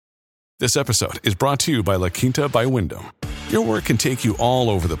This episode is brought to you by La Quinta by Wyndham. Your work can take you all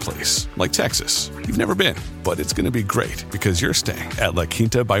over the place, like Texas. You've never been, but it's going to be great because you're staying at La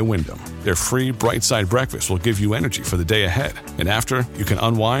Quinta by Wyndham. Their free Bright Side breakfast will give you energy for the day ahead. And after, you can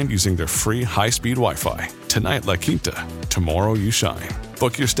unwind using their free high-speed Wi-Fi. Tonight, La Quinta. Tomorrow, you shine.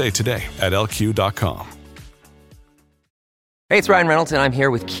 Book your stay today at lq.com. Hey, it's Ryan Reynolds, and I'm here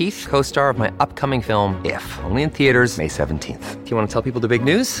with Keith, co-star of my upcoming film, If, only in theaters May 17th. Do you want to tell people the big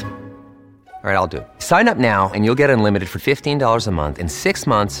news? All right, I'll do it. Sign up now and you'll get unlimited for $15 a month and 6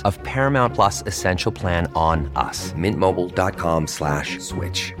 months of Paramount Plus Essential Plan on us.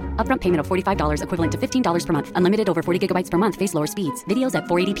 MintMobile.com/switch. Upfront payment of $45 equivalent to $15 per month. Unlimited over 40 gigabytes per month. Face lower speeds. Videos at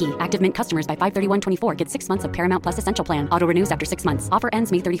 480p. Active Mint customers by 531.24 get 6 months of Paramount Plus Essential Plan. Auto renews after 6 months. Offer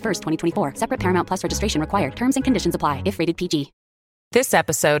ends May 31st, 2024. Separate Paramount Plus registration required. Terms and conditions apply if rated PG. This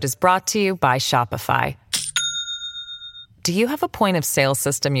episode is brought to you by Shopify. Do you have a point of sale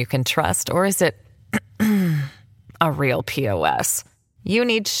system you can trust, or is it a real POS? You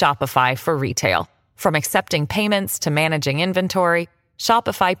need Shopify for retail. From accepting payments to managing inventory,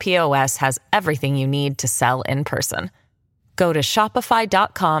 Shopify POS has everything you need to sell in person. Go to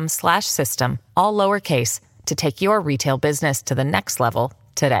shopify.com/system, all lowercase, to take your retail business to the next level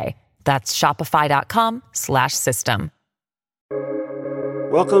today. That's shopify.com/system.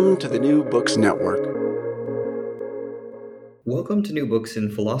 Welcome to the New Books Network. Welcome to New Books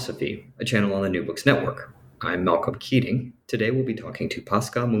in Philosophy, a channel on the New Books Network. I'm Malcolm Keating. Today we'll be talking to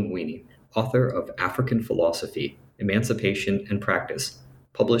Pascal Mugwini, author of African Philosophy, Emancipation and Practice,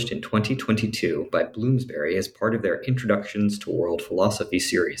 published in 2022 by Bloomsbury as part of their Introductions to World Philosophy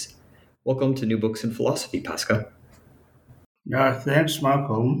series. Welcome to New Books in Philosophy, Pascal. Thanks,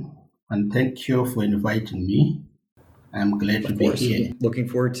 Malcolm, and thank you for inviting me. I'm glad to be here. Looking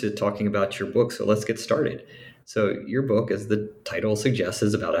forward to talking about your book, so let's get started. So your book, as the title suggests,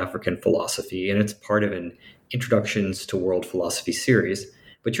 is about African philosophy, and it's part of an Introductions to World Philosophy series.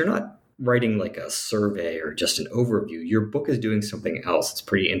 But you're not writing like a survey or just an overview. Your book is doing something else. It's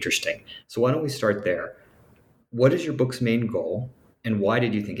pretty interesting. So why don't we start there? What is your book's main goal, and why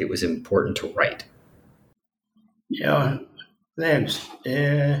did you think it was important to write? Yeah, thanks.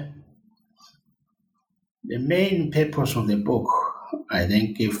 The main purpose of the book, I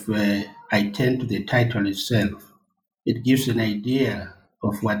think, if I turn to the title itself, it gives an idea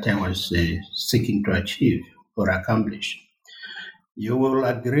of what I was seeking to achieve or accomplish. You will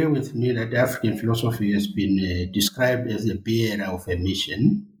agree with me that African philosophy has been described as the bearer of a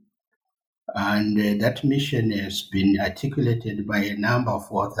mission, and that mission has been articulated by a number of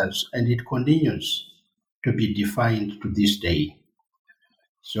authors, and it continues to be defined to this day.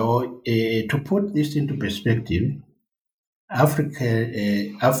 So to put this into perspective,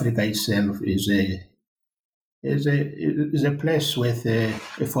 Africa itself is a place with a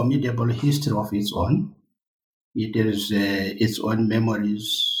formidable history of its own. It has its own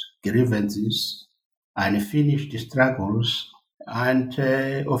memories, grievances, unfinished struggles, and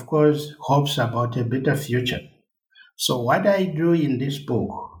of course hopes about a better future. So what I do in this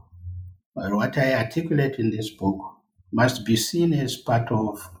book, or what I articulate in this book, must be seen as part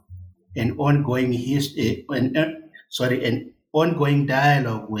of an ongoing an ongoing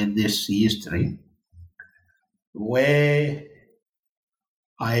dialogue with this history, where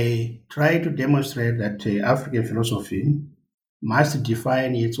I try to demonstrate that African philosophy must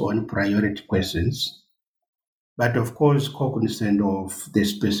define its own priority questions, but of course cognizant of the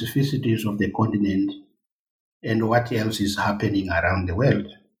specificities of the continent and what else is happening around the world.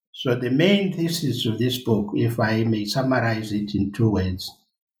 So the main thesis of this book, if I may summarize it in 2 words,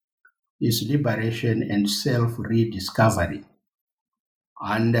 is liberation and self-rediscovery.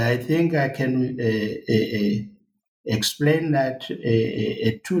 And I think I can explain that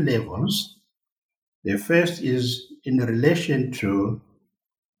at 2 levels. The first is in relation to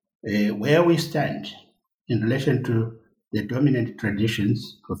where we stand, in relation to the dominant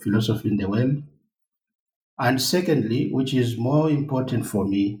traditions of philosophy in the world. And secondly, which is more important for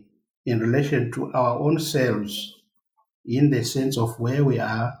me, in relation to our own selves, in the sense of where we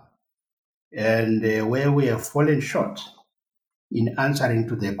are and where we have fallen short in answering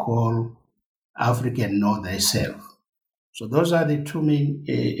to the call, African know thyself. So those are the 2 main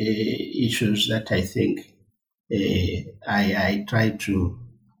issues that I think I try to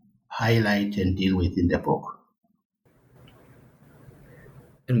highlight and deal with in the book.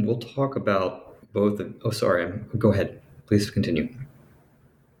 And we'll talk about both. Go ahead. Please continue.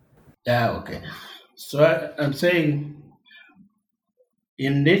 Okay. So I'm saying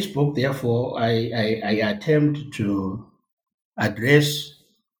in this book, therefore, I attempt to address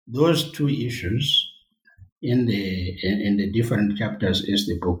those 2 issues in the different chapters as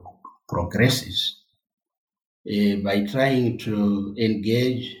the book progresses by trying to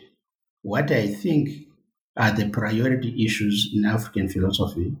engage what I think are the priority issues in African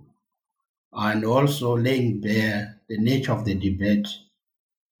philosophy, and also laying bare the nature of the debate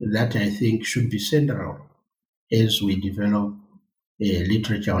that I think should be central as we develop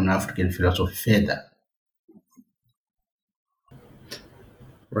literature on African philosophy further.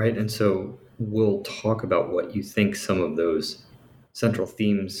 Right, and so we'll talk about what you think some of those central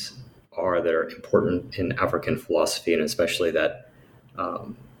themes are that are important in African philosophy, and especially that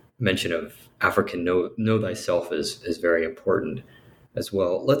mention of African know thyself is very important as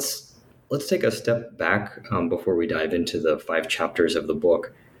well. Let's take a step back before we dive into the 5 chapters of the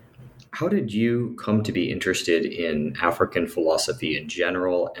book. How did you come to be interested in African philosophy in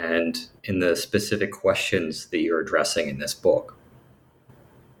general and in the specific questions that you're addressing in this book?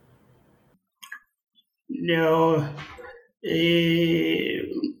 No,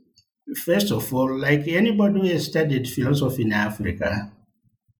 first of all, like anybody who has studied philosophy in Africa,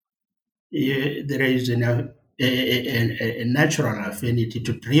 there is a natural affinity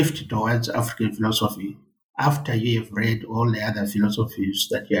to drift towards African philosophy after you have read all the other philosophies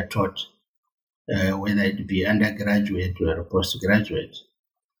that you are taught, whether it be undergraduate or postgraduate,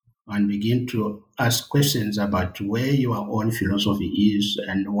 and begin to ask questions about where your own philosophy is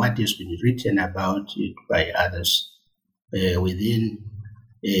and what has been written about it by others within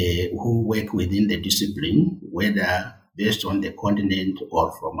who work within the discipline, whether based on the continent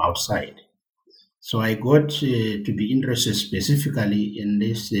or from outside. So I got to be interested specifically in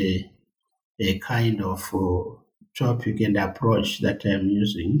this kind of topic and approach that I'm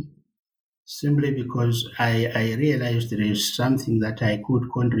using, simply because I realized there is something that I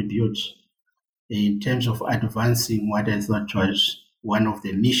could contribute in terms of advancing what I thought was one of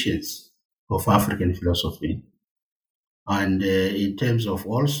the missions of African philosophy. And in terms of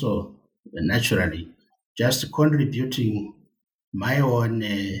also, naturally, just contributing my own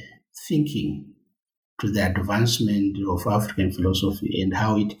thinking to the advancement of African philosophy and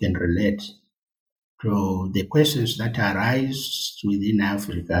how it can relate to the questions that arise within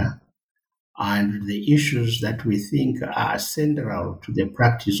Africa and the issues that we think are central to the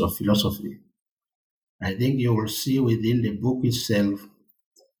practice of philosophy. I think you will see within the book itself,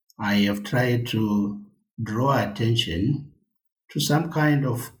 I have tried to draw attention to some kind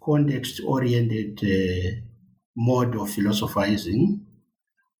of context-oriented mode of philosophizing,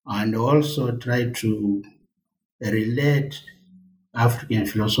 and also try to relate African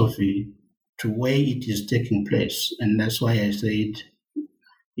philosophy to where it is taking place. And that's why I said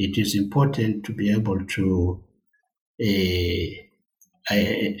it is important to be able to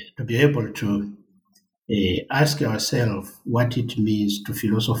ask ourselves what it means to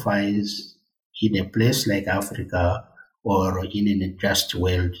philosophize in a place like Africa or in an unjust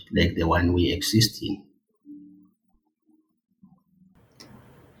world like the one we exist in.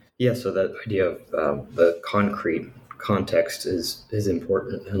 Yeah, so that idea of the concrete context is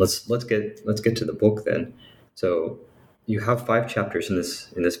important. And let's get to the book then. So you have 5 chapters in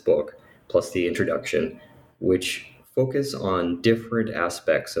this book, plus the introduction, which focus on different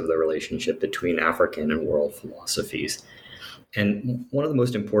aspects of the relationship between African and world philosophies. And one of the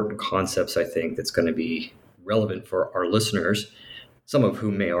most important concepts, I think, that's going to be relevant for our listeners, some of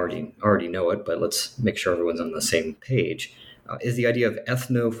whom may already know it, but let's make sure everyone's on the same page, is the idea of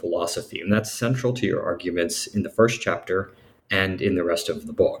ethno-philosophy. And that's central to your arguments in the first chapter and in the rest of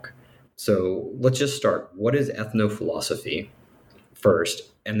the book. So let's just start. What is ethno-philosophy first?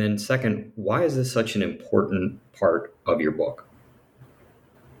 And then second, why is this such an important part of your book?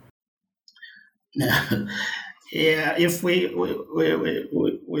 Yeah, if we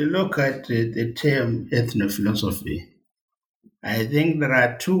look at the term ethno-philosophy, I think there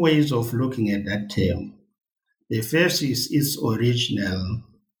are 2 ways of looking at that term. The first is its original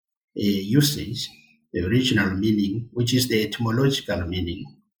usage, the original meaning, which is the etymological meaning,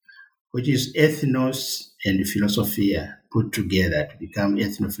 which is ethnos and philosophia put together to become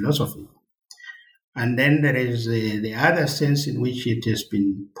ethnophilosophy. And then there is the other sense in which it has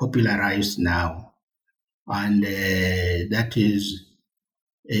been popularized now, and that is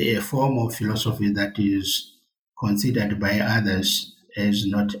a form of philosophy that is considered by others as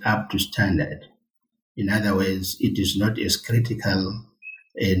not up to standard. In other words, it is not as critical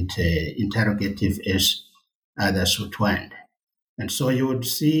and interrogative as others would want. And so you would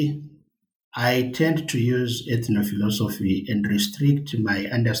see I tend to use ethnophilosophy and restrict my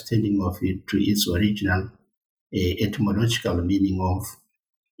understanding of it to its original etymological meaning of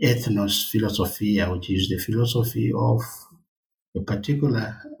ethnos philosophia, which is the philosophy of a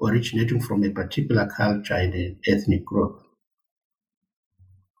particular, originating from a particular culture and an ethnic group.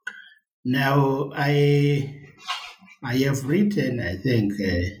 Now, I have written, I think,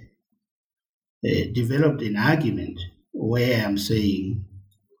 developed an argument where I'm saying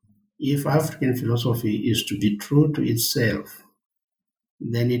if African philosophy is to be true to itself,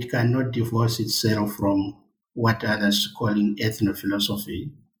 then it cannot divorce itself from what others are calling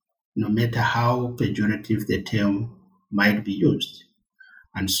ethnophilosophy, no matter how pejorative the term might be used.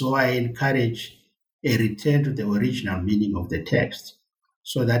 And so I encourage a return to the original meaning of the text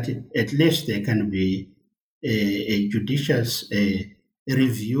so that at least there can be a judicious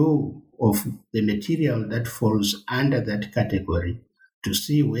review of the material that falls under that category to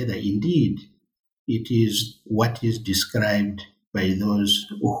see whether indeed it is what is described by those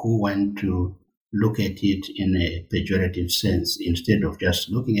who want to look at it in a pejorative sense instead of just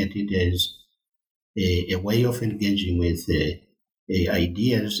looking at it as a way of engaging with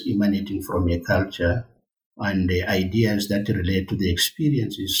ideas emanating from a culture and ideas that relate to the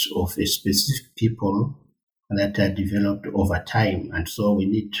experiences of a specific people that are developed over time. And so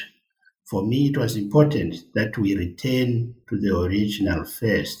for me, it was important that we return to the original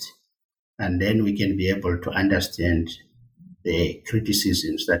first, and then we can be able to understand the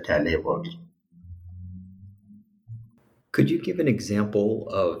criticisms that are leveled. Could you give an example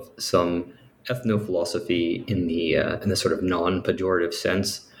of some ethnophilosophy in the sort of non-pejorative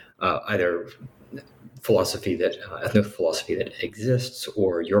sense, either ethnophilosophy that exists,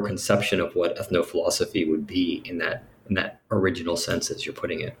 or your conception of what ethnophilosophy would be in that original sense as you're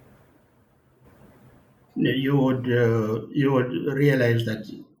putting it? You would realize that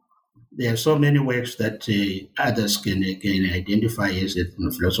there are so many works that others can identify as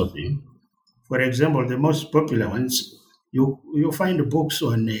ethnophilosophy. For example, the most popular ones, you find books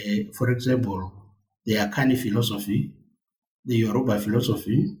on, for example, the Akani philosophy, the Yoruba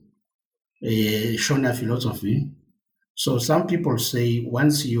philosophy, Shona philosophy. So some people say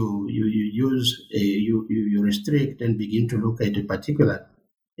once you restrict and begin to look at a particular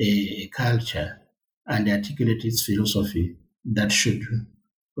culture and articulate its philosophy, that should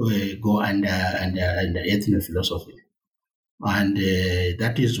go under ethnophilosophy. And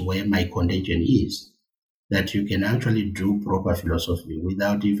that is where my contention is, that you can actually do proper philosophy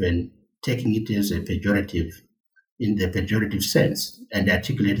without even taking it as a pejorative, in the pejorative sense, and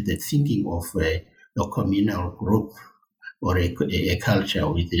articulate the thinking of a communal group or a culture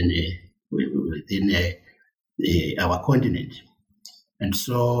within our continent. And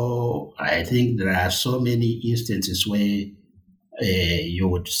so I think there are so many instances where you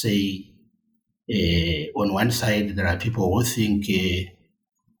would say, on one side, there are people who think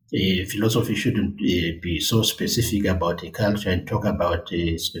philosophy shouldn't be so specific about a culture and talk about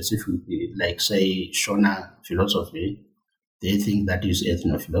specific, like say Shona philosophy. They think that is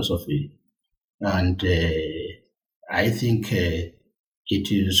ethnophilosophy. And I think it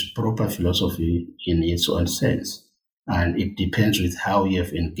is proper philosophy in its own sense. And it depends with how you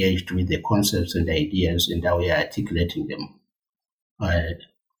have engaged with the concepts and ideas and how you are articulating them.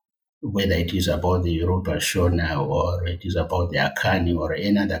 Whether it is about the Yoruba Shona or it is about the Akani or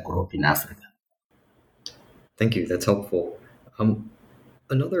any other group in Africa. Thank you. That's helpful.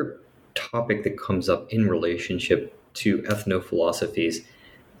 Another topic that comes up in relationship to ethnophilosophies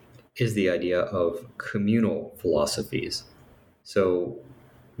is the idea of communal philosophies. So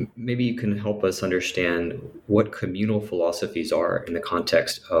maybe you can help us understand what communal philosophies are in the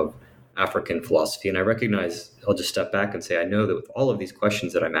context of African philosophy. And I recognize, I'll just step back and say, I know that with all of these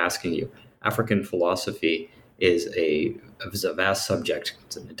questions that I'm asking you, African philosophy is a vast subject.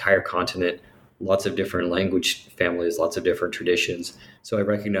 It's an entire continent, lots of different language families, lots of different traditions. So I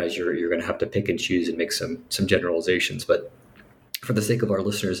recognize you're going to have to pick and choose and make some generalizations. But for the sake of our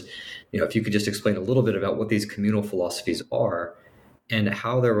listeners, if you could just explain a little bit about what these communal philosophies are and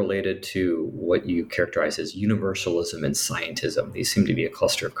how they're related to what you characterize as universalism and scientism. These seem to be a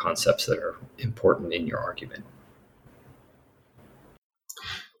cluster of concepts that are important in your argument.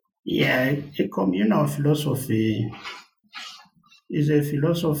 Yeah, a communal philosophy is a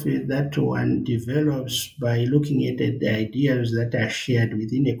philosophy that one develops by looking at the ideas that are shared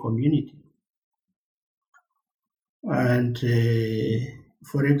within a community. And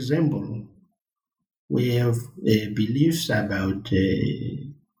for example, we have beliefs about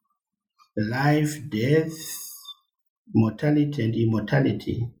life, death, mortality, and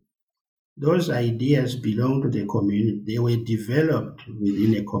immortality. Those ideas belong to the community. They were developed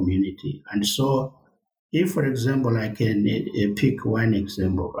within a community. And so, if, for example, I can pick one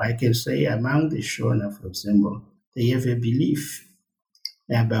example, I can say among the Shona, for example, they have a belief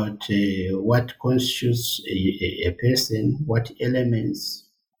about what constitutes a person, what elements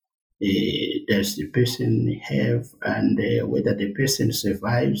does the person have, and whether the person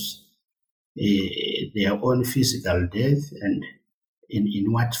survives their own physical death, and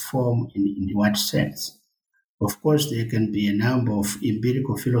in what form, in what sense. Of course, there can be a number of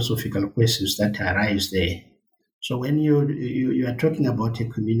empirical philosophical questions that arise there. So when you are talking about a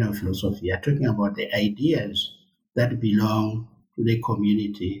communal philosophy, you are talking about the ideas that belong to the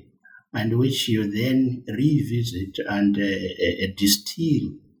community and which you then revisit and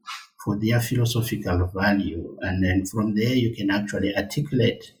distill for their philosophical value. And then from there, you can actually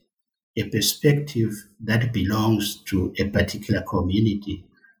articulate a perspective that belongs to a particular community.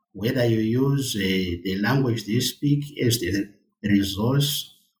 Whether you use the language they speak as the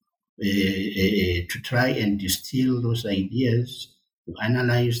resource to try and distill those ideas, to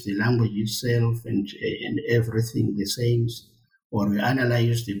analyze the language itself and everything, the sayings, or you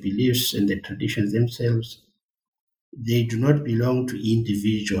analyze the beliefs and the traditions themselves, they do not belong to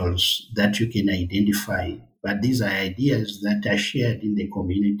individuals that you can identify, but these are ideas that are shared in the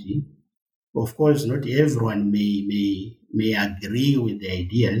community. Of course, not everyone may agree with the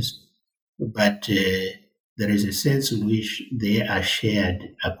ideas, but there is a sense in which they are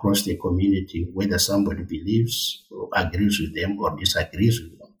shared across the community, whether somebody believes or agrees with them or disagrees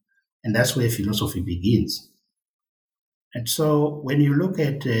with them. And that's where philosophy begins. And so when you look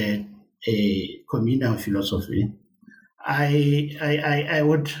at a communal philosophy, I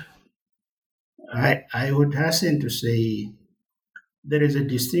would hasten to say there is a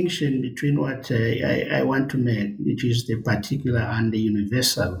distinction between what I want to make, which is the particular and the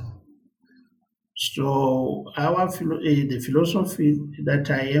universal. So the philosophy that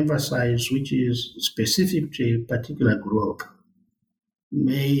I emphasize, which is specific to a particular group,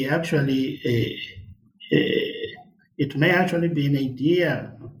 may actually it may actually be an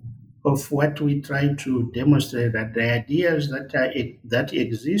idea of what we try to demonstrate, that the ideas that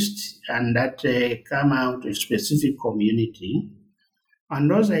exist and that come out of a specific community, and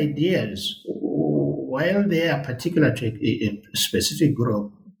those ideas, while they are particular to a specific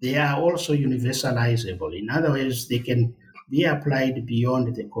group, they are also universalizable. In other words, they can be applied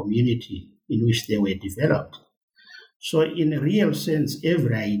beyond the community in which they were developed. So in a real sense,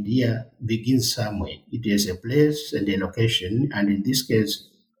 every idea begins somewhere. It has a place and a location, and in this case,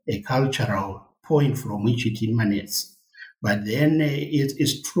 a cultural point from which it emanates. But then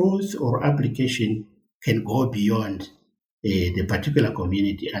its truth or application can go beyond the particular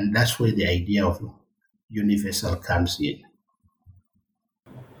community, and that's where the idea of universal comes in.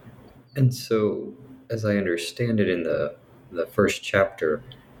 And so, as I understand it in the first chapter,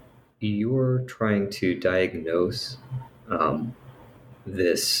 you're trying to diagnose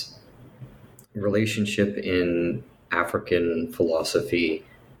this relationship in African philosophy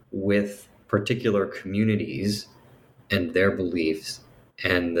with particular communities and their beliefs,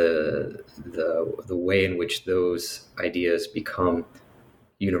 and the way in which those ideas become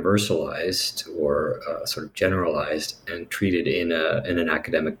universalized or sort of generalized and treated in an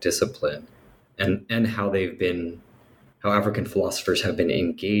academic discipline, and how African philosophers have been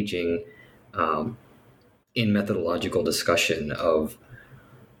engaging in methodological discussion of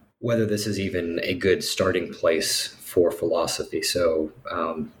whether this is even a good starting place for philosophy. So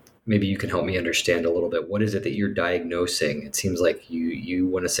maybe you can help me understand a little bit. What is it that you're diagnosing? It seems like you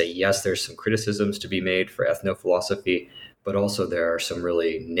want to say, yes, there's some criticisms to be made for ethnophilosophy, but also there are some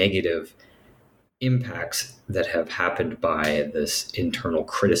really negative impacts that have happened by this internal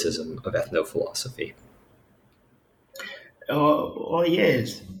criticism of ethnophilosophy. Oh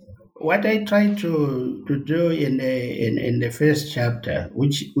yes. What I try to do in the first chapter,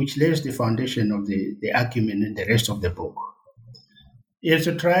 which lays the foundation of the argument in the rest of the book, is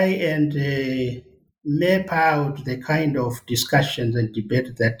to try and map out the kind of discussions and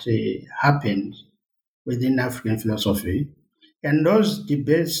debate that happened within African philosophy. And those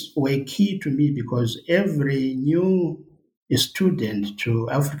debates were key to me because every new student to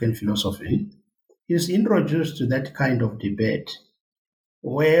African philosophy is introduced to that kind of debate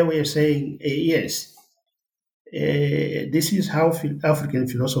where we're saying, yes, this is how African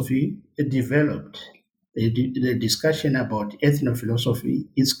philosophy developed. The discussion about ethnophilosophy,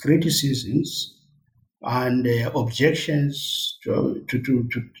 its criticisms and objections to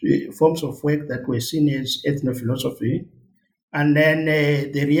forms of work that were seen as ethnophilosophy, and then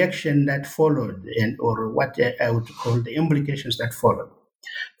the reaction that followed, or what I would call the implications that followed.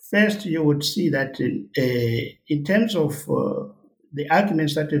 First, you would see that in terms of the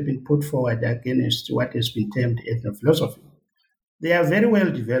arguments that have been put forward against what has been termed ethnophilosophy, they are very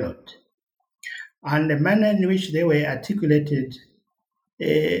well developed. And the manner in which they were articulated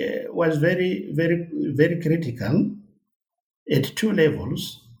was very, very, very critical at two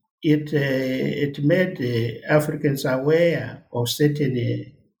levels. It made Africans aware of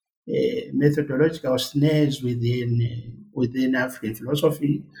certain methodological snares within African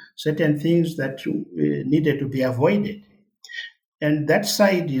philosophy, certain things that needed to be avoided. And that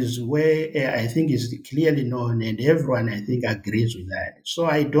side is where I think is clearly known, and everyone, I think, agrees with that. So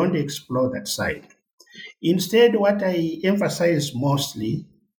I don't explore that side. Instead, what I emphasize mostly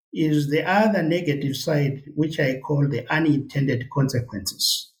is the other negative side, which I call the unintended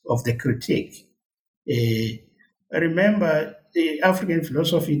consequences of the critique. Remember, the African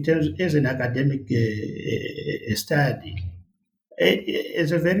philosophy in terms as an academic study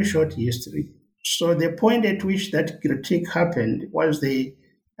is a very short history. So the point at which that critique happened was the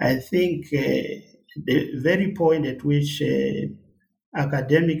very point at which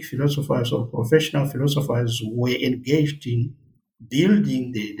academic philosophers or professional philosophers were engaged in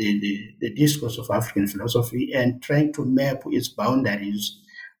building the discourse of African philosophy and trying to map its boundaries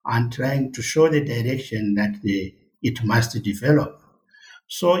and trying to show the direction that it must develop.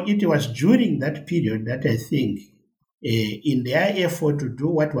 So it was during that period that I think in their effort to do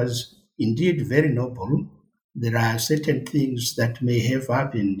what was indeed very noble, there are certain things that may have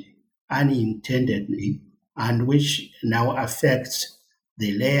happened unintendedly and which now affects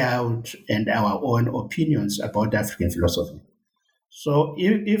the layout and our own opinions about African philosophy. So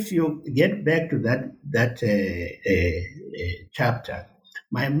if you get back to that chapter,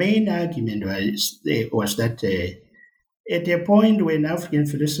 my main argument was that at a point when African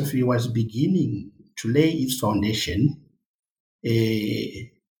philosophy was beginning to lay its foundation,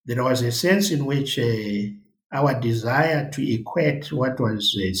 there was a sense in which our desire to equate what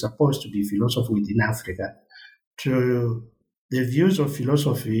was supposed to be philosophy within Africa to the views of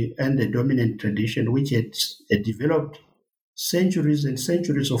philosophy and the dominant tradition, which had developed centuries and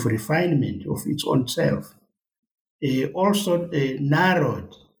centuries of refinement of its own self, also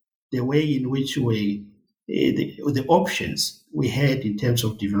narrowed the way in which the options we had in terms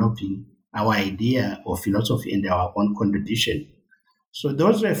of developing our idea of philosophy and our own contribution. So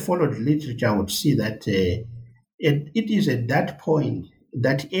those who have followed literature would see that it is at that point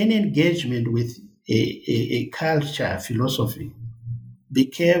that any engagement with a culture, philosophy,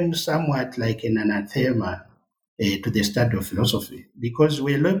 became somewhat like an anathema to the study of philosophy, because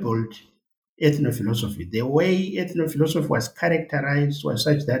we labeled ethnophilosophy. The way ethnophilosophy was characterized was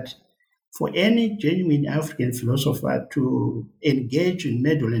such that for any genuine African philosopher to engage in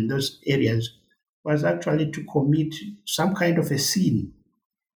meddle in those areas was actually to commit some kind of a sin.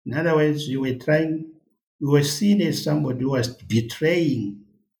 In other words, you were seen as somebody who was betraying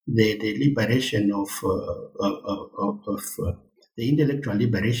the liberation of the intellectual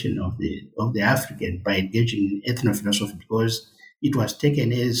liberation of the African by engaging in ethnophilosophy, because it was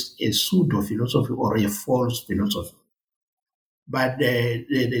taken as a pseudo philosophy or a false philosophy. But the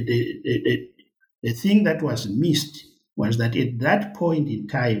thing that was missed was that at that point in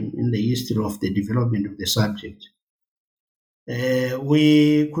time in the history of the development of the subject,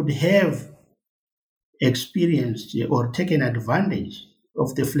 we could have experienced or taken advantage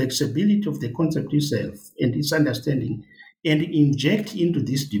of the flexibility of the concept itself and its understanding and inject into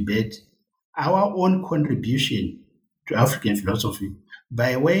this debate our own contribution to African philosophy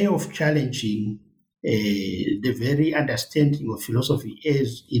by way of challenging the very understanding of philosophy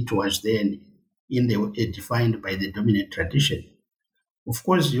as it was then defined by the dominant tradition. Of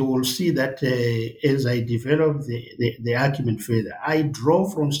course, you will see that as I develop the argument further, I draw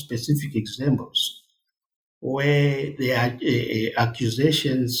from specific examples where there are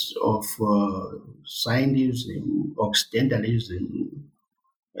accusations of scientism, Occidentalism,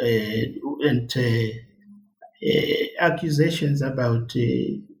 and accusations about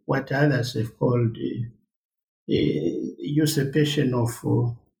what others have called usurpation of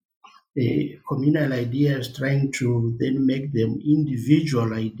communal ideas, trying to then make them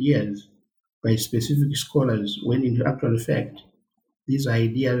individual ideas by specific scholars, when in actual fact, these are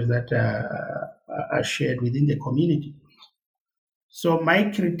ideas that are shared within the community. So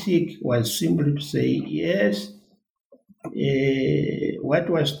my critique was simply to say, yes, what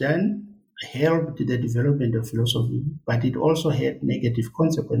was done helped the development of philosophy, but it also had negative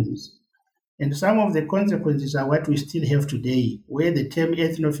consequences. And some of the consequences are what we still have today, where the term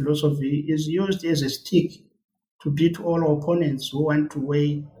ethnophilosophy is used as a stick to beat all opponents who want to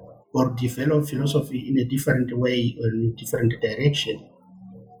weigh or develop philosophy in a different way or in a different direction.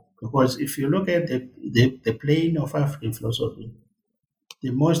 Because if you look at the plane of African philosophy,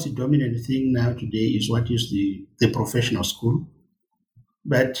 the most dominant thing now today is what is the professional school.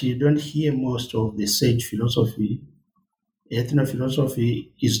 But you don't hear most of the sage philosophy.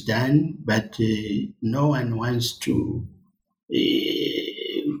 Ethnophilosophy is done, but no one wants to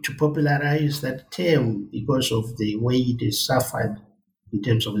popularize that term because of the way it has suffered in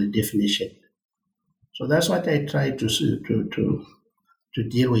terms of the definition. So that's what I try to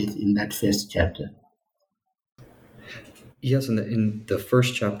deal with in that first chapter. Yes, in the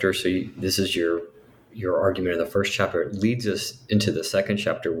first chapter, this is your argument in the first chapter. It leads us into the second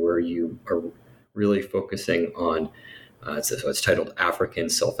chapter where you are really focusing on, it's titled African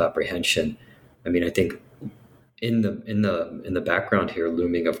Self-Apprehension. I mean, I think in the background here,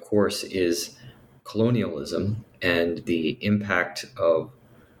 looming, of course, is colonialism and the impact of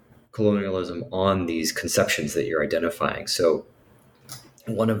colonialism on these conceptions that you're identifying. So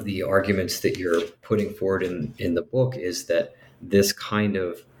one of the arguments that you're putting forward in the book is that this kind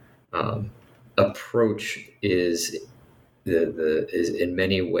of approach is in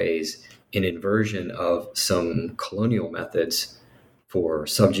many ways an inversion of some colonial methods for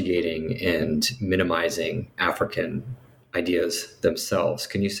subjugating and minimizing African ideas themselves.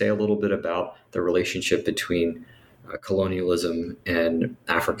 Can you say a little bit about the relationship between colonialism and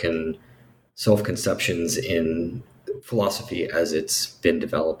African self-conceptions in philosophy as it's been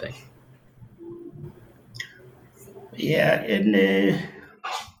developing? Yeah,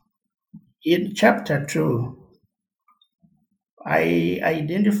 in chapter 2, I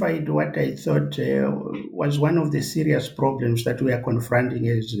identified what I thought was one of the serious problems that we are confronting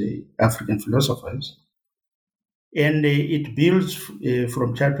as African philosophers. And it builds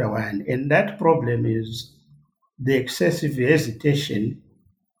from chapter 1. And that problem is the excessive hesitation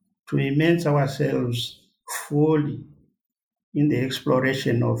to immerse ourselves fully in the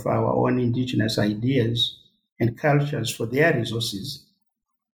exploration of our own indigenous ideas and cultures for their resources,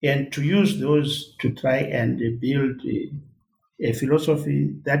 and to use those to try and build a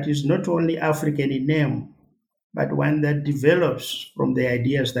philosophy that is not only African in name, but one that develops from the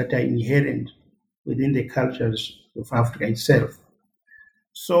ideas that are inherent within the cultures of Africa itself.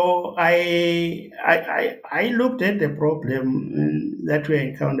 So I looked at the problem that we're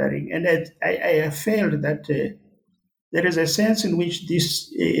encountering, and I felt that there is a sense in which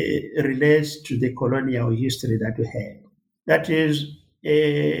this relates to the colonial history that we had. That is,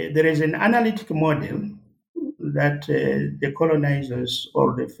 there is an analytic model that the colonizers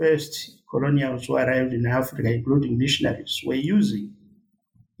or the first colonials who arrived in Africa, including missionaries, were using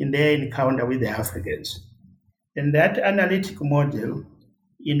in their encounter with the Africans. And that analytic model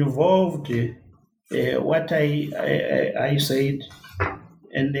involved what I said,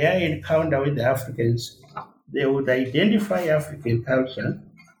 in their encounter with the Africans, they would identify African culture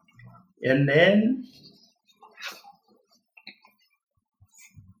and then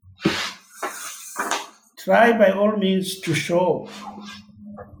try by all means to show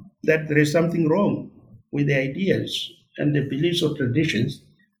that there is something wrong with the ideas and the beliefs or traditions,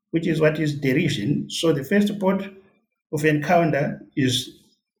 which is what is derision. So the first port of encounter is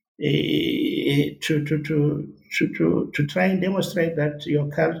to try and demonstrate that your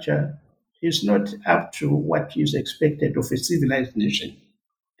culture is not up to what is expected of a civilized nation.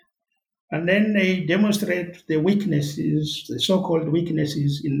 And then they demonstrate the weaknesses, the so-called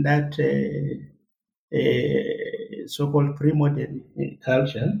weaknesses in that so-called pre-modern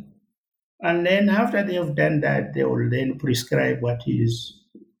culture. And then after they have done that, they will then prescribe what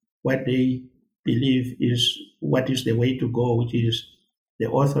they believe is what is the way to go, which is the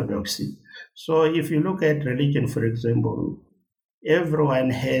orthodoxy. So if you look at religion, for example,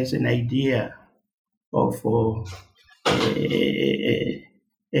 everyone has an idea of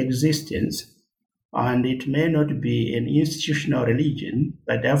existence, and it may not be an institutional religion,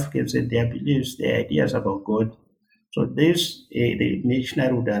 but Africans and their beliefs, their ideas about God. So this, the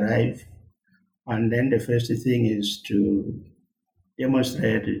missionary would arrive, and then the first thing is to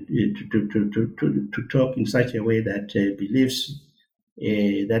demonstrate, to talk in such a way that beliefs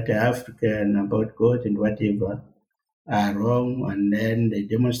that are African about God and whatever are wrong, and then they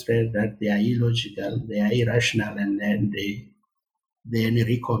demonstrate that they are illogical, they are irrational, and then they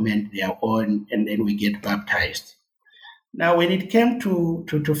recommend their own, and then we get baptized. Now, when it came to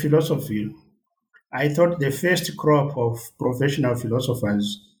philosophy, I thought the first crop of professional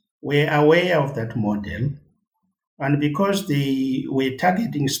philosophers were aware of that model, and because they were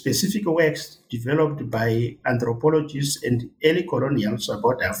targeting specific works developed by anthropologists and early colonials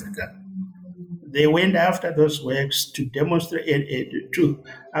about Africa, they went after those works to demonstrate, to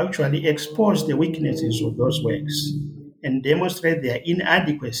actually expose the weaknesses of those works and demonstrate their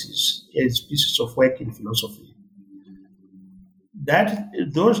inadequacies as pieces of work in philosophy. That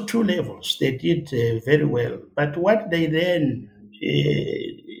those two levels, they did very well. But what they then,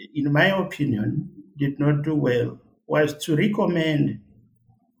 in my opinion, did not do well was to recommend,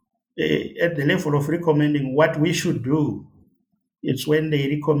 at the level of recommending what we should do It's when they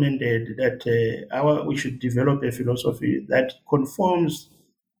recommended that we should develop a philosophy that conforms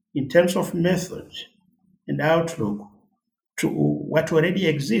in terms of method and outlook to what already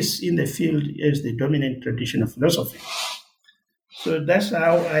exists in the field as the dominant tradition of philosophy. So that's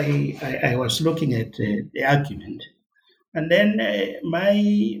how I was looking at the argument. And then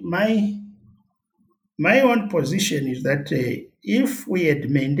my own position is that if we had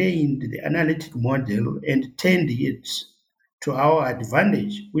maintained the analytic model and turned it to our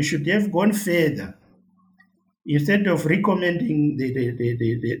advantage, we should have gone further. Instead of recommending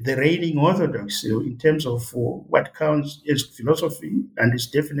the reigning orthodoxy in terms of what counts as philosophy and its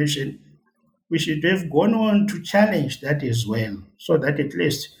definition, we should have gone on to challenge that as well, so that at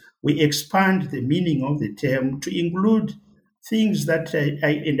least we expand the meaning of the term to include things that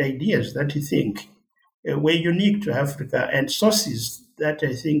and ideas that I think were unique to Africa and sources that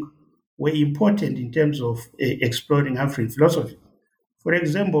I think were important in terms of exploring African philosophy. For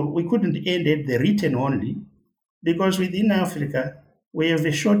example, we couldn't end at the written only, because within Africa, we have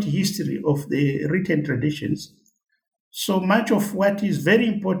a short history of the written traditions. So much of what is very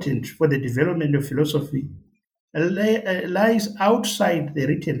important for the development of philosophy lies outside the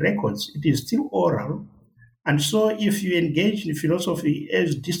written records. It is still oral. And so if you engage in philosophy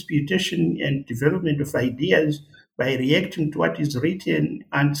as disputation and development of ideas by reacting to what is written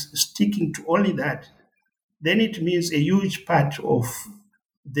and sticking to only that, then it means a huge part of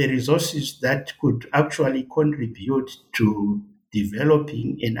the resources that could actually contribute to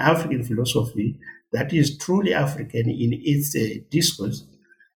developing an African philosophy that is truly African in its discourse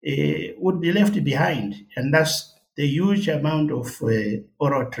would be left behind. And that's the huge amount of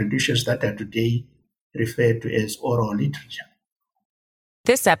oral traditions that are today referred to as oral literature.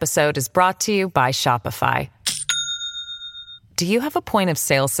 This episode is brought to you by Shopify. Do you have a point of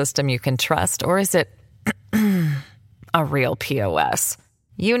sale system you can trust, or is it a real POS?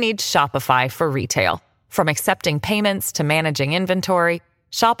 You need Shopify for retail. From accepting payments to managing inventory,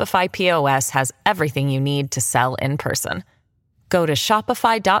 Shopify POS has everything you need to sell in person. Go to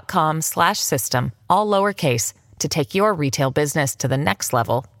shopify.com/system, all lowercase, to take your retail business to the next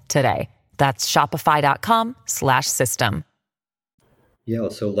level today. That's shopify.com/system. Yeah,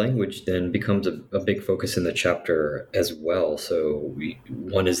 so language then becomes a big focus in the chapter as well. So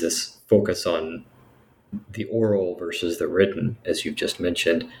one is this focus on the oral versus the written, as you've just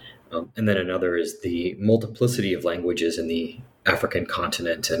mentioned. And then another is the multiplicity of languages in the African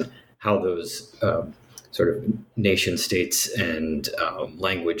continent and how those sort of nation states and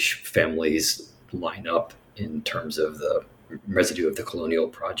language families line up in terms of the residue of the colonial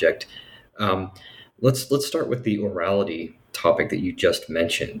project. Let's start with the orality topic that you just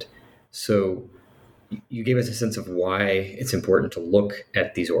mentioned. So you gave us a sense of why it's important to look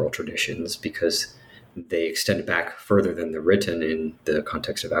at these oral traditions, because they extend back further than the written in the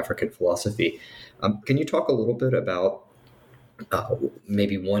context of African philosophy. Can you talk a little bit about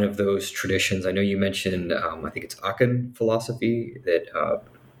maybe one of those traditions? I know you mentioned, I think it's Akan philosophy that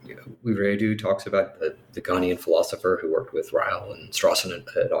Wiveredu talks about, the Ghanaian philosopher who worked with Ryle and Strawson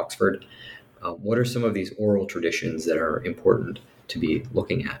at Oxford. What are some of these oral traditions that are important to be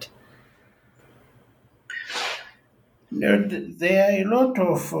looking at? There are a lot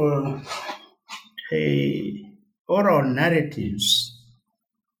of oral narratives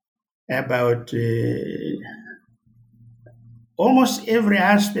about almost every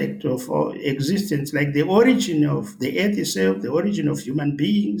aspect of our existence, like the origin of the earth itself, the origin of human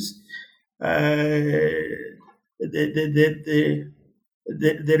beings, the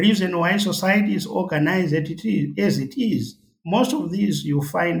reason why society is organized as it is. Most of these you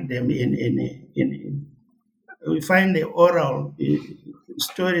find them we find the oral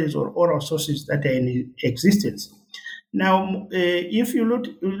stories or oral sources that are in existence. Now, if you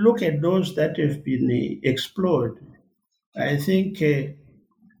look at those that have been explored, I think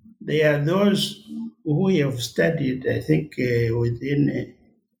there are those who have studied, I think, within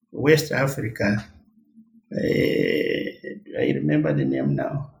West Africa. I remember the name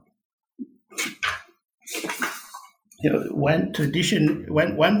now.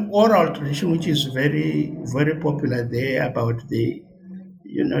 One oral tradition which is very, very popular there about the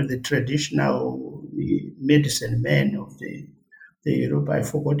traditional medicine men of the Europe. I've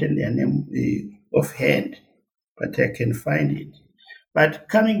forgotten their name offhand, but I can find it. But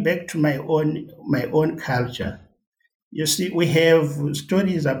coming back to my own culture, you see, we have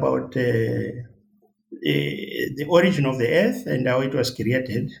stories about the origin of the earth and how it was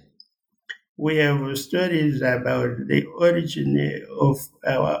created. We have stories about the origin of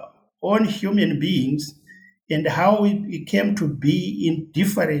our own human beings and how we came to be in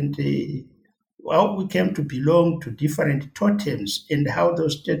different how we came to belong to different totems and how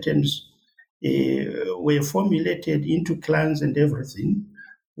those totems were formulated into clans and everything.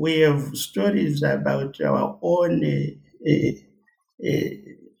 We have stories about our own,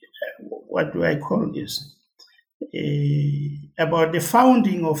 what do I call this? About the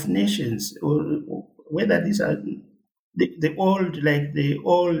founding of nations, or whether these are the old, like the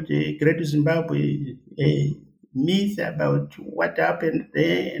old Great Zimbabwe myth about what happened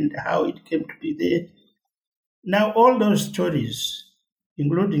there and how it came to be there. Now, all those stories,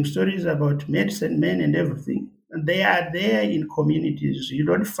 including stories about medicine men and everything, they are there in communities. You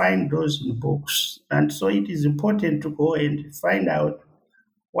don't find those in books. And so it is important to go and find out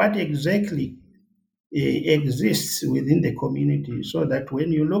what exactly exists within the community, so that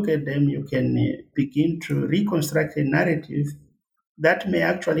when you look at them, you can begin to reconstruct a narrative that may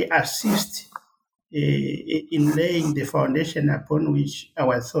actually assist in laying the foundation upon which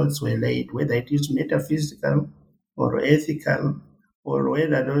our thoughts were laid, whether it is metaphysical or ethical, or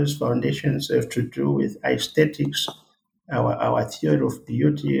whether those foundations have to do with aesthetics, our theory of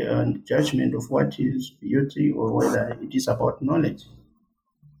beauty and judgment of what is beauty, or whether it is about knowledge.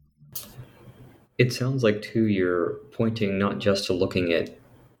 It sounds like, too, you're pointing not just to looking at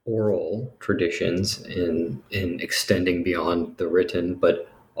oral traditions and extending beyond the written, but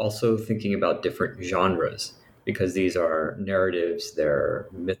also thinking about different genres, because these are narratives, they're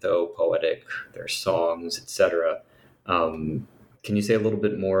mytho-poetic, they're songs, etc. Can you say a little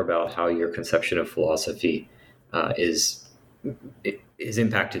bit more about how your conception of philosophy is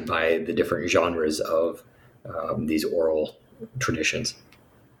impacted by the different genres of these oral traditions?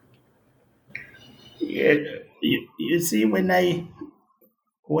 Yeah, you see, when I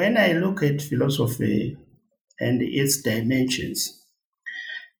look at philosophy and its dimensions,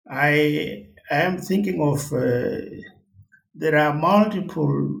 I am thinking of there are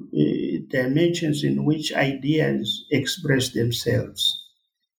multiple dimensions in which ideas express themselves,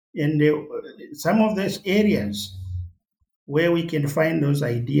 and some of those areas where we can find those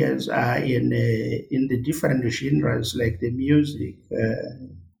ideas are in the different genres, like the music.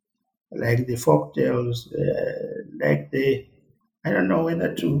 Like the folk tales, like the, I don't know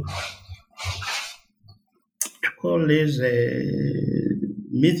whether to call these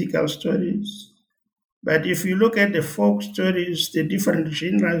mythical stories. But if you look at the folk stories, the different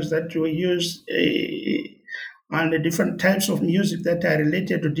genres that we use, and the different types of music that are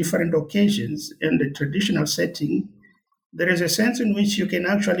related to different occasions and the traditional setting, there is a sense in which you can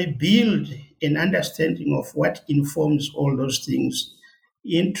actually build an understanding of what informs all those things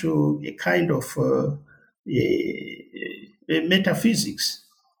into a kind of a metaphysics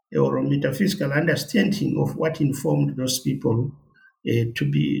or a metaphysical understanding of what informed those people to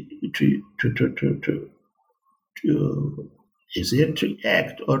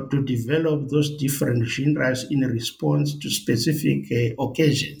act or to develop those different genres in response to specific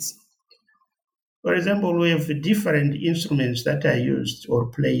occasions. For example, we have different instruments that are used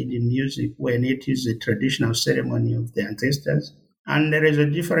or played in music when it is a traditional ceremony of the ancestors. And there is a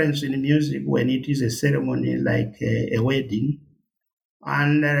difference in music when it is a ceremony like a wedding.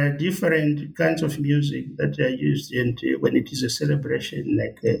 And there are different kinds of music that are used when it is a celebration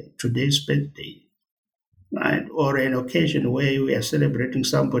like today's birthday, right? Or an occasion where we are celebrating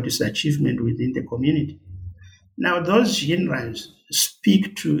somebody's achievement within the community. Now, those genres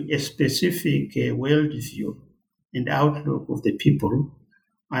speak to a specific worldview and outlook of the people.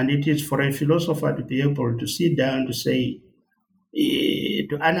 And it is for a philosopher to be able to sit down to say,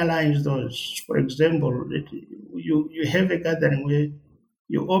 to analyze those. For example, you have a gathering where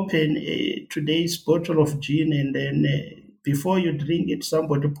you open today's bottle of gin, and then before you drink it,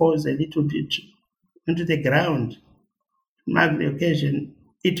 somebody pours a little bit into the ground to mark the occasion.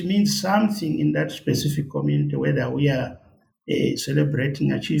 It means something in that specific community, whether we are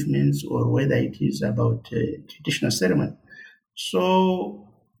celebrating achievements or whether it is about traditional ceremony. So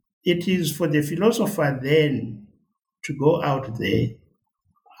it is for the philosopher then to go out there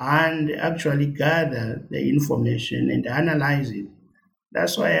and actually gather the information and analyze it.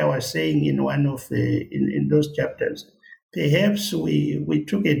 That's why I was saying in one of in those chapters, perhaps we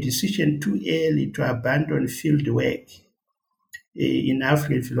took a decision too early to abandon field work in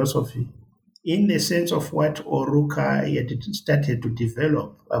African philosophy, in the sense of what Oruka had started to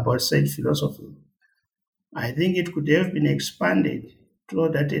develop about said philosophy. I think it could have been expanded so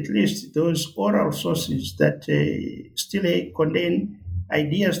that at least those oral sources that still contain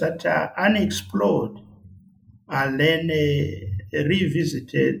ideas that are unexplored are then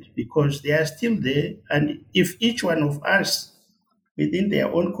revisited, because they are still there. And if each one of us within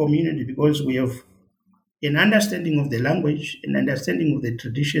their own community, because we have an understanding of the language, an understanding of the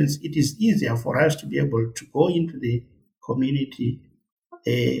traditions, it is easier for us to be able to go into the community,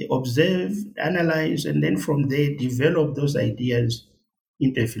 observe, analyze, and then from there develop those ideas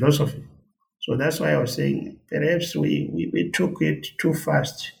into philosophy. So that's why I was saying perhaps we took it too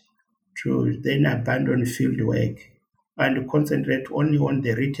fast to then abandon field work and concentrate only on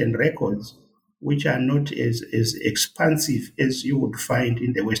the written records, which are not as expansive as you would find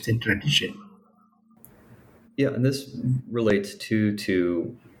in the Western tradition. Yeah, and this relates to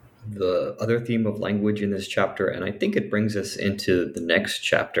the other theme of language in this chapter, and I think it brings us into the next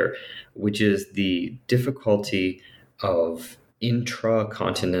chapter, which is the difficulty of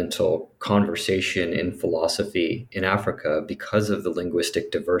intra-continental conversation in philosophy in Africa because of the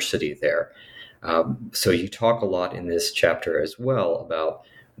linguistic diversity there. So you talk a lot in this chapter as well about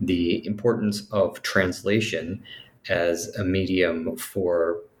the importance of translation as a medium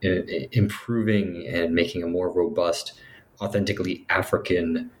for improving and making a more robust, authentically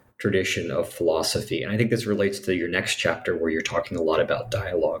African tradition of philosophy. And I think this relates to your next chapter where you're talking a lot about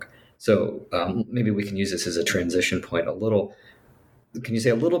dialogue. So maybe we can use this as a transition point a little. Can you say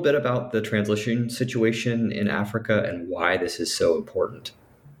a little bit about the translation situation in Africa and why this is so important?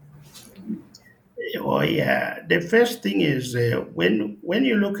 Oh yeah, the first thing is when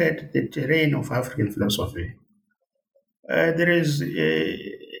you look at the terrain of African philosophy, there is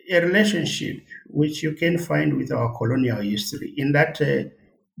a relationship which you can find with our colonial history in that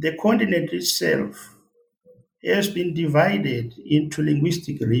the continent itself has been divided into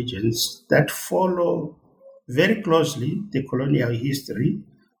linguistic regions that follow very closely the colonial history.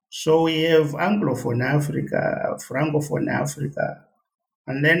 So we have Anglophone Africa, Francophone Africa,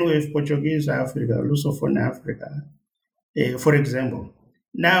 and then we have Portuguese Africa, Lusophone Africa, for example.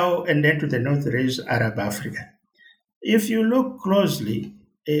 Now, and then to the north, there is Arab Africa. If you look closely,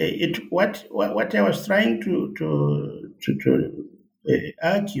 what I was trying to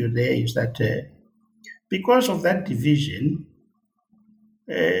argue there is that because of that division,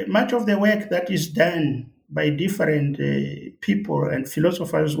 much of the work that is done by different people and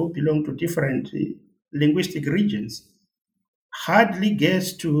philosophers who belong to different linguistic regions hardly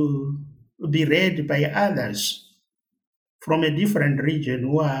gets to be read by others from a different region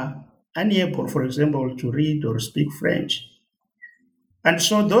who are unable, for example, to read or speak French. And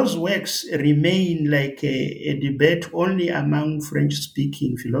so those works remain like a debate only among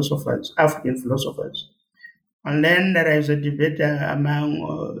French-speaking philosophers, African philosophers. And then there is a debate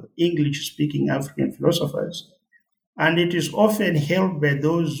among English-speaking African philosophers. And it is often held by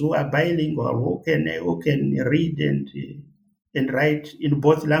those who are bilingual, who can read and write in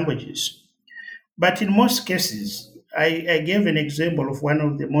both languages. But in most cases, I gave an example of one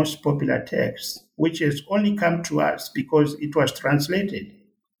of the most popular texts, which has only come to us because it was translated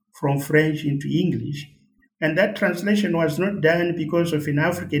from French into English. And that translation was not done because of an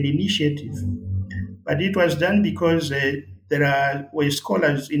African initiative, but it was done because there were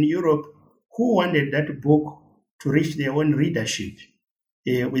scholars in Europe who wanted that book to reach their own readership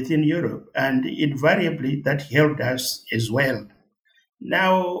within Europe. And invariably, that helped us as well.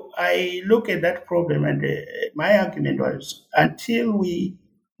 Now, I look at that problem, and my argument was until we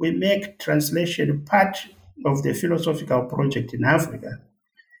make translation part of the philosophical project in Africa,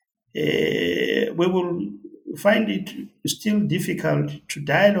 we will find it still difficult to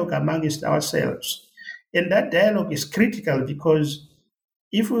dialogue amongst ourselves. And that dialogue is critical because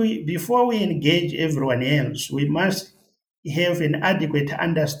before we engage everyone else, we must have an adequate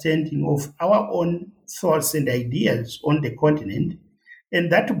understanding of our own thoughts and ideas on the continent. And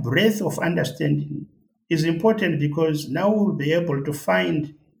that breadth of understanding is important because now we'll be able to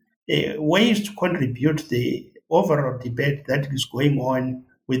find ways to contribute the overall debate that is going on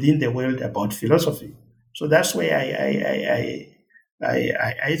within the world about philosophy. So that's why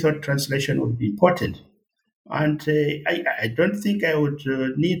I thought translation would be important. And I don't think I would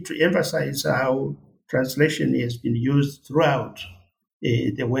need to emphasize how translation has been used throughout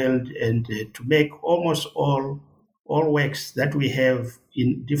the world and to make almost all works that we have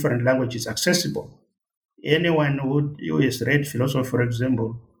in different languages accessible. Anyone who has read philosophy, for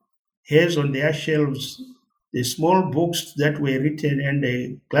example, has on their shelves the small books that were written in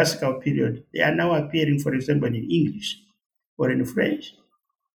the classical period. They are now appearing, for example, in English or in French.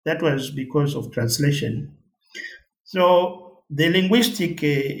 That was because of translation. So the linguistic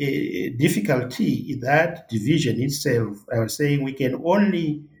difficulty, that division itself, I was saying we can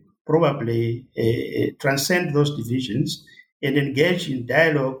only probably transcend those divisions and engage in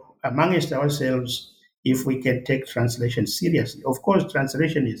dialogue amongst ourselves if we can take translation seriously. Of course,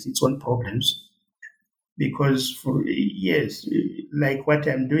 translation has its own problems because, like what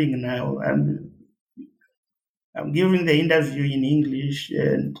I'm doing now, I'm giving the interview in English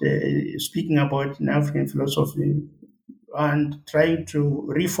and speaking about in African philosophy and trying to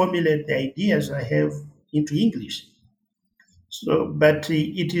reformulate the ideas I have into English. So, but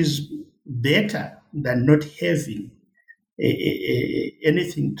it is better than not having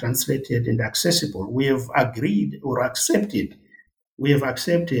anything translated and accessible. We have agreed or accepted. We have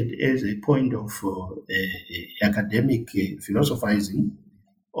accepted as a point of academic philosophizing,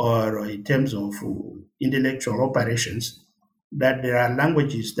 or in terms of intellectual operations, that there are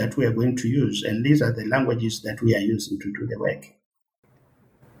languages that we are going to use, and these are the languages that we are using to do the work.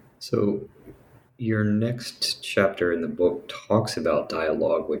 So your next chapter in the book talks about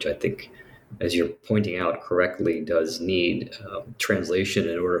dialogue, which I think, as you're pointing out correctly, does need translation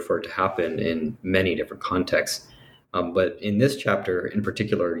in order for it to happen in many different contexts. But in this chapter in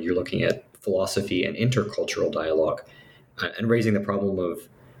particular, you're looking at philosophy and intercultural dialogue and raising the problem of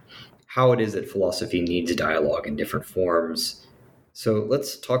how it is that philosophy needs dialogue in different forms. So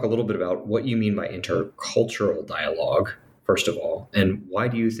let's talk a little bit about what you mean by intercultural dialogue, first of all, and why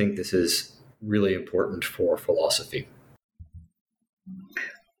do you think this is really important for philosophy?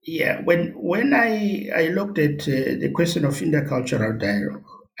 Yeah, when I looked at the question of intercultural dialogue,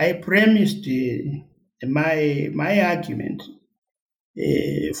 I premised my argument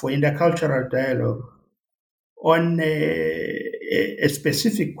for intercultural dialogue on a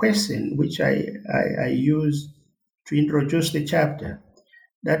specific question which I use to introduce the chapter.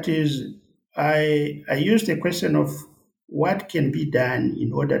 That is, I used the question of what can be done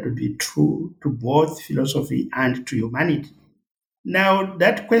in order to be true to both philosophy and to humanity. Now,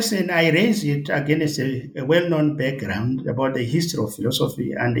 that question, I raise it against a well-known background about the history of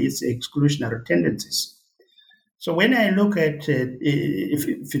philosophy and its exclusionary tendencies. So when I look at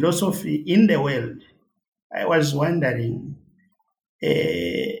philosophy in the world, I was wondering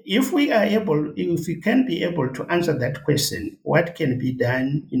if we can be able to answer that question, what can be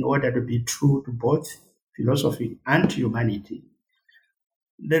done in order to be true to both philosophy and humanity?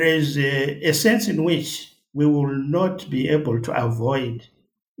 There is a sense in which we will not be able to avoid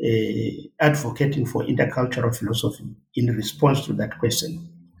advocating for intercultural philosophy in response to that question.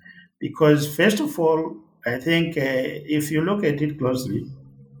 Because first of all, I think if you look at it closely,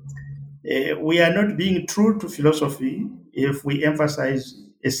 we are not being true to philosophy if we emphasize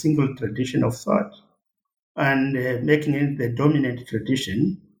a single tradition of thought and making it the dominant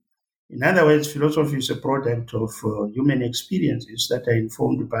tradition. In other words, philosophy is a product of human experiences that are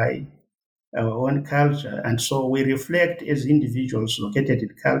informed by our own culture. And so we reflect as individuals located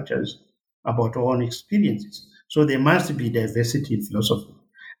in cultures about our own experiences. So there must be diversity in philosophy.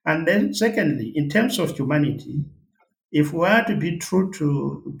 And then secondly, in terms of humanity, if we are to be true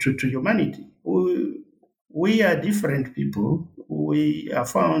to humanity, we are different people. We are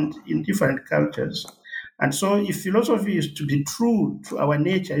found in different cultures. And so if philosophy is to be true to our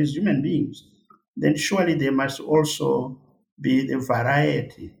nature as human beings, then surely there must also be the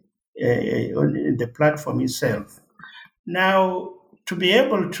variety on the platform itself. Now, to be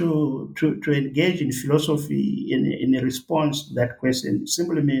able to engage in philosophy in a response to that question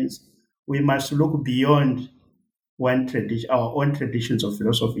simply means we must look beyond our own traditions of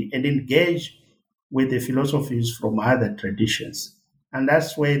philosophy and engage with the philosophies from other traditions. And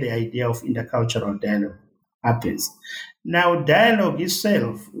that's where the idea of intercultural dialogue happens. Now, dialogue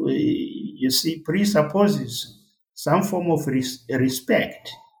itself, you see, presupposes some form of respect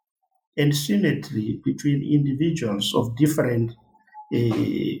and symmetry between individuals of different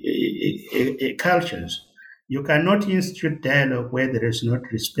cultures. You cannot institute dialogue where there is not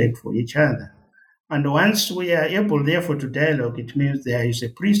respect for each other. And once we are able, therefore, to dialogue, it means there is a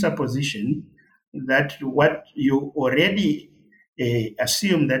presupposition that what you already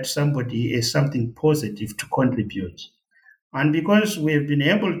assume that somebody is something positive to contribute. And because we have been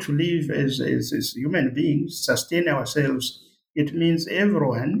able to live as human beings, sustain ourselves, it means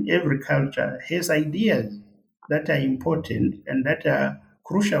everyone, every culture has ideas that are important and that are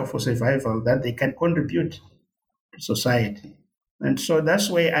crucial for survival that they can contribute to society. And so that's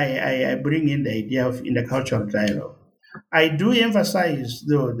why I bring in the idea of intercultural dialogue. I do emphasize,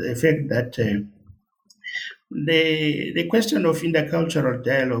 though, the fact that the question of intercultural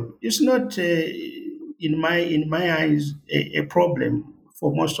dialogue is not, in my eyes, a problem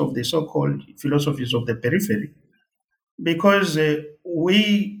for most of the so-called philosophies of the periphery, because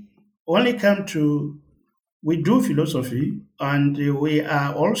we do philosophy, and we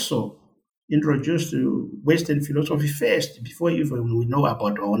are also introduced to Western philosophy first before even we know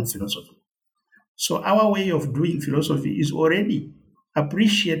about our own philosophy. So our way of doing philosophy is already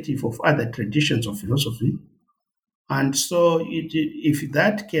appreciative of other traditions of philosophy. And so if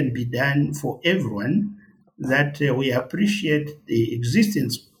that can be done for everyone, that we appreciate the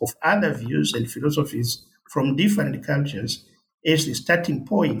existence of other views and philosophies from different cultures as the starting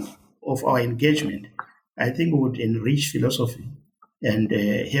point of our engagement, I think would enrich philosophy and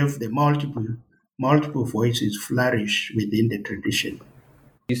have the multiple voices flourish within the tradition.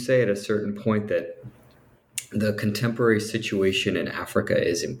 You say at a certain point that the contemporary situation in Africa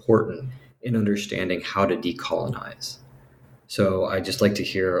is important in understanding how to decolonize. So I'd just like to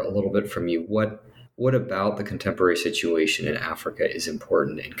hear a little bit from you. What about the contemporary situation in Africa is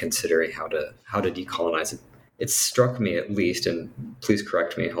important in considering how to decolonize it? It struck me, at least, and please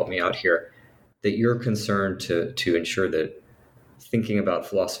correct me, help me out here, that you're concerned to ensure that thinking about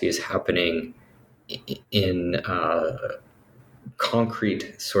philosophy is happening in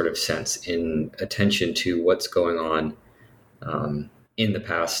concrete sort of sense, in attention to what's going on in the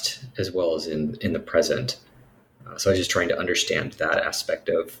past as well as in the present. So I was just trying to understand that aspect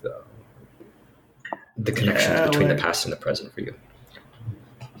of the connections between the past and the present for you.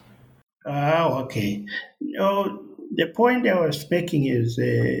 Okay. No, the point I was making is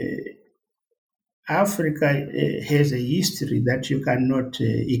Africa has a history that you cannot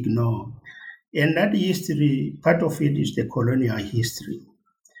ignore. And that history, part of it is the colonial history.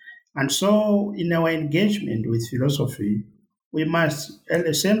 And so in our engagement with philosophy, we must at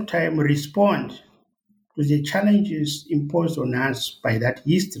the same time respond to the challenges imposed on us by that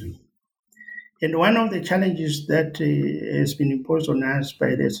history. And one of the challenges that has been imposed on us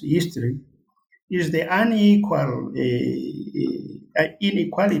by this history is the unequal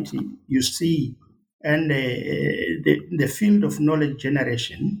inequality you see in the field of knowledge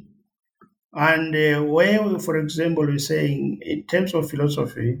generation. And where, for example, we're saying in terms of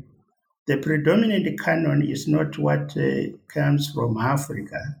philosophy, the predominant canon is not what comes from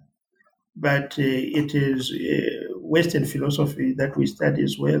Africa, but it is Western philosophy that we study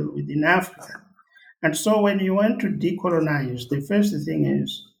as well within Africa. And so when you want to decolonize, the first thing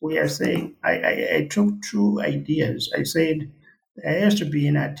is we are saying, I took two ideas. I said there has to be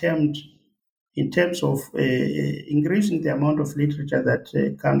an attempt in terms of increasing the amount of literature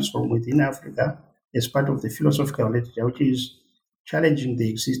that comes from within Africa as part of the philosophical literature, which is challenging the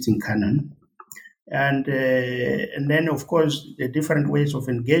existing canon. And then, of course, the different ways of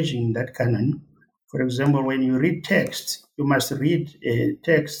engaging that canon. For example, when you read text, you must read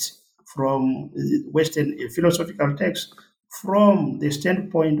text from Western philosophical text from the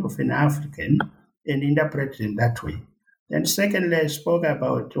standpoint of an African and interpret them that way. Then secondly, I spoke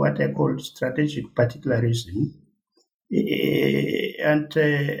about what I call strategic particularism. And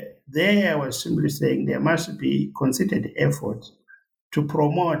there I was simply saying there must be concerted effort to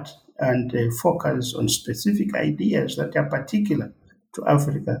promote and focus on specific ideas that are particular to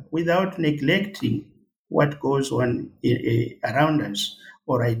Africa without neglecting what goes on around us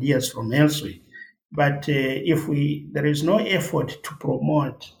or ideas from elsewhere. But if there is no effort to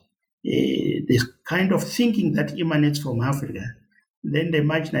promote this kind of thinking that emanates from Africa, then the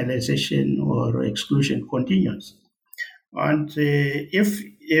marginalization or exclusion continues. And if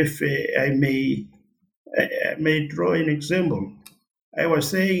I may draw an example, I was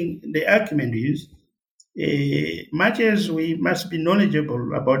saying the argument is, much as we must be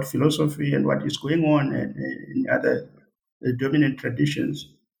knowledgeable about philosophy and what is going on in other dominant traditions,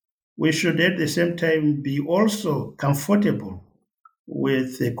 we should at the same time be also comfortable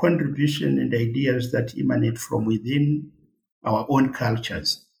with the contribution and ideas that emanate from within our own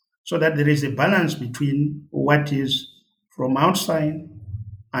cultures, so that there is a balance between what is from outside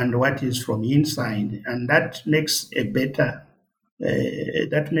and what is from inside, and that makes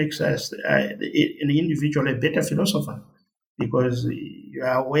us an individual a better philosopher, because you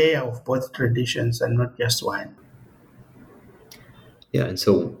are aware of both traditions and not just one. Yeah, and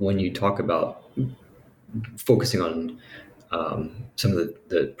so when you talk about focusing on some of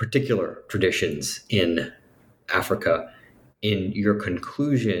the particular traditions in Africa, in your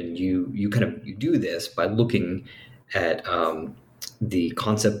conclusion, you do this by looking at the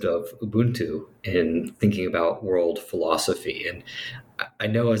concept of Ubuntu and thinking about world philosophy. And I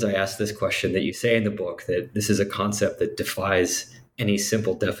know as I ask this question that you say in the book that this is a concept that defies any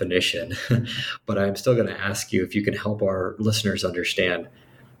simple definition, but I'm still going to ask you if you can help our listeners understand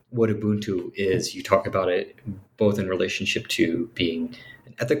what Ubuntu is. You talk about it both in relationship to being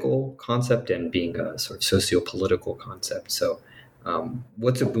an ethical concept and being a sort of socio-political concept. So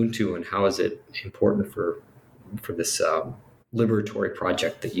what's Ubuntu and how is it important for this liberatory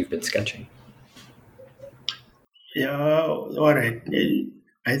project that you've been sketching? Yeah, all right.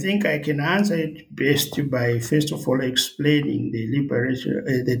 I think I can answer it best by first of all explaining the liberation,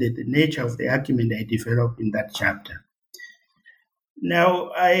 the nature of the argument I developed in that chapter.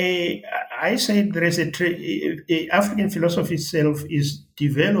 Now, I I said there is African philosophy itself is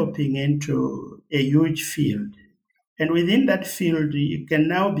developing into a huge field. And within that field, you can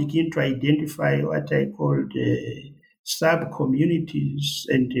now begin to identify what I call the sub-communities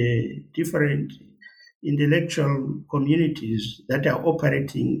and different intellectual communities that are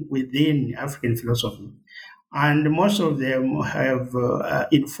operating within African philosophy. And most of them have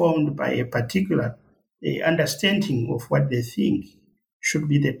informed by a particular understanding of what they think should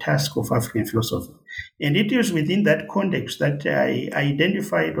be the task of African philosophy. And it is within that context that I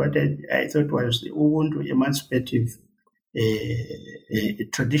identified what I thought was the Ubuntu emancipative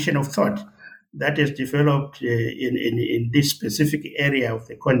tradition of thought that is developed in this specific area of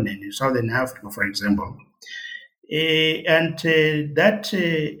the continent, in Southern Africa, for example. That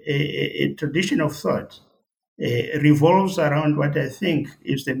tradition of thought revolves around what I think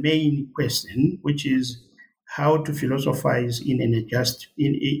is the main question, which is how to philosophize in an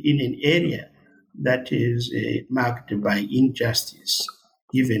area that is marked by injustice,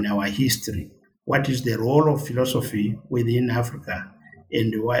 given our history. What is the role of philosophy within Africa,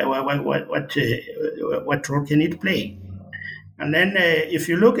 and what role can it play? And then if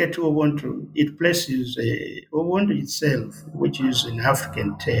you look at Ubuntu, it places Ubuntu itself, which is an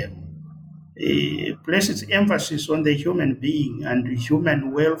African term, places emphasis on the human being and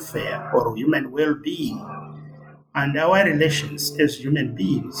human welfare or human well-being and our relations as human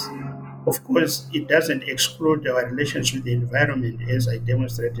beings. Of course, it doesn't exclude our relations with the environment, as I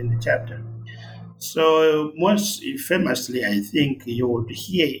demonstrated in the chapter. So most famously, I think you would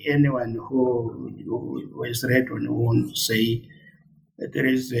hear anyone who has read on Ubuntu say that there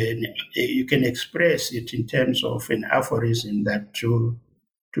is you can express it in terms of an aphorism that to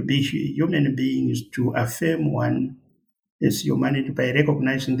be human beings, to affirm one as humanity by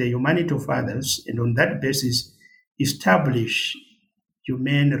recognizing the humanity of others, and on that basis establish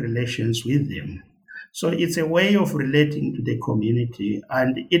human relations with them. So it's a way of relating to the community,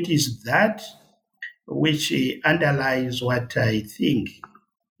 and it is that which underlies what I think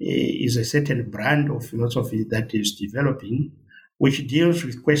is a certain brand of philosophy that is developing, which deals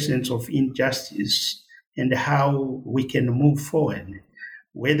with questions of injustice and how we can move forward,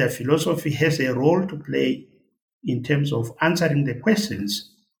 whether philosophy has a role to play in terms of answering the questions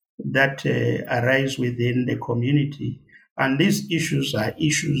that arise within the community. And these issues are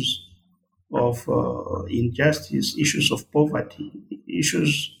issues of injustice, issues of poverty,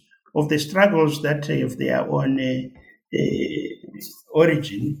 issues of the struggles that have their own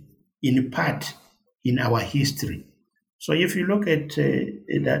origin, in part, in our history. So if you look at the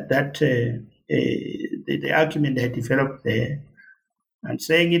argument I developed there, and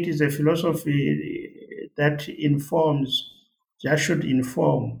saying it is a philosophy that should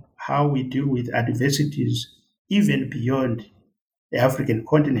inform how we deal with adversities, even beyond the African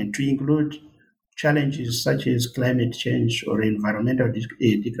continent, to include challenges such as climate change or environmental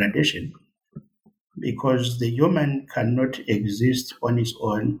degradation, because the human cannot exist on its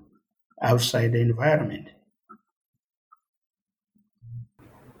own outside the environment.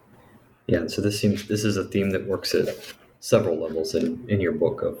 Yeah, so this is a theme that works at several levels in your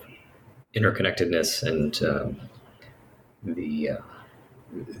book of interconnectedness and the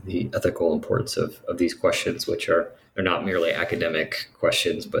ethical importance of these questions, which they're not merely academic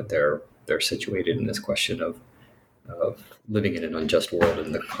questions, but they're situated in this question of living in an unjust world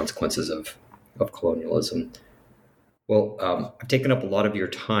and the consequences of colonialism. Well, I've taken up a lot of your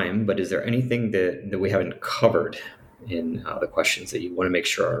time, but is there anything that we haven't covered in the questions that you want to make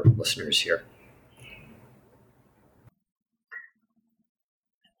sure our listeners hear?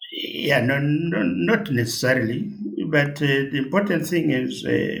 Yeah, no, not necessarily. But the important thing is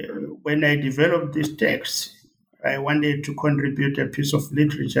when I developed this text, I wanted to contribute a piece of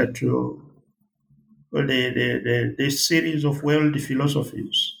literature to the series of world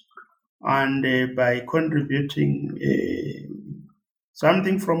philosophies. And by contributing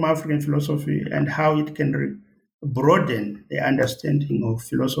something from African philosophy and how it can broaden the understanding of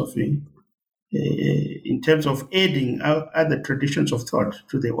philosophy in terms of adding other traditions of thought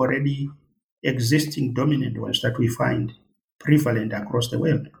to the already existing dominant ones that we find prevalent across the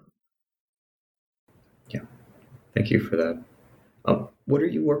world. Yeah, thank you for that. What are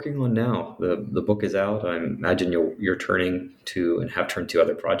you working on now? The book is out. I imagine you're turning to and have turned to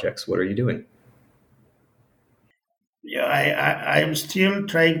other projects. What are you doing? Yeah, I am still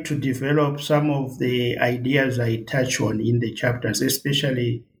trying to develop some of the ideas I touch on in the chapters,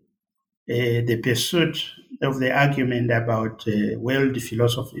 especially the pursuit of the argument about world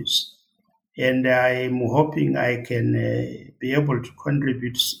philosophies. And I'm hoping I can be able to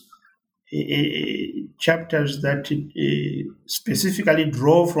contribute chapters that specifically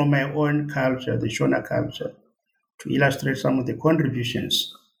draw from my own culture, the Shona culture, to illustrate some of the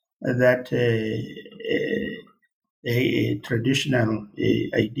contributions that traditional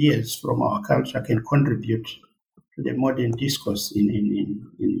ideas from our culture can contribute to the modern discourse in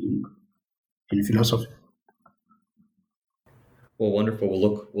philosophy. Well, wonderful.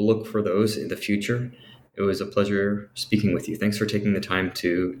 We'll look for those in the future. It was a pleasure speaking with you. Thanks for taking the time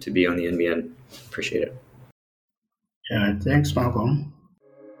to be on the NBN. Appreciate it. Thanks, Malcolm.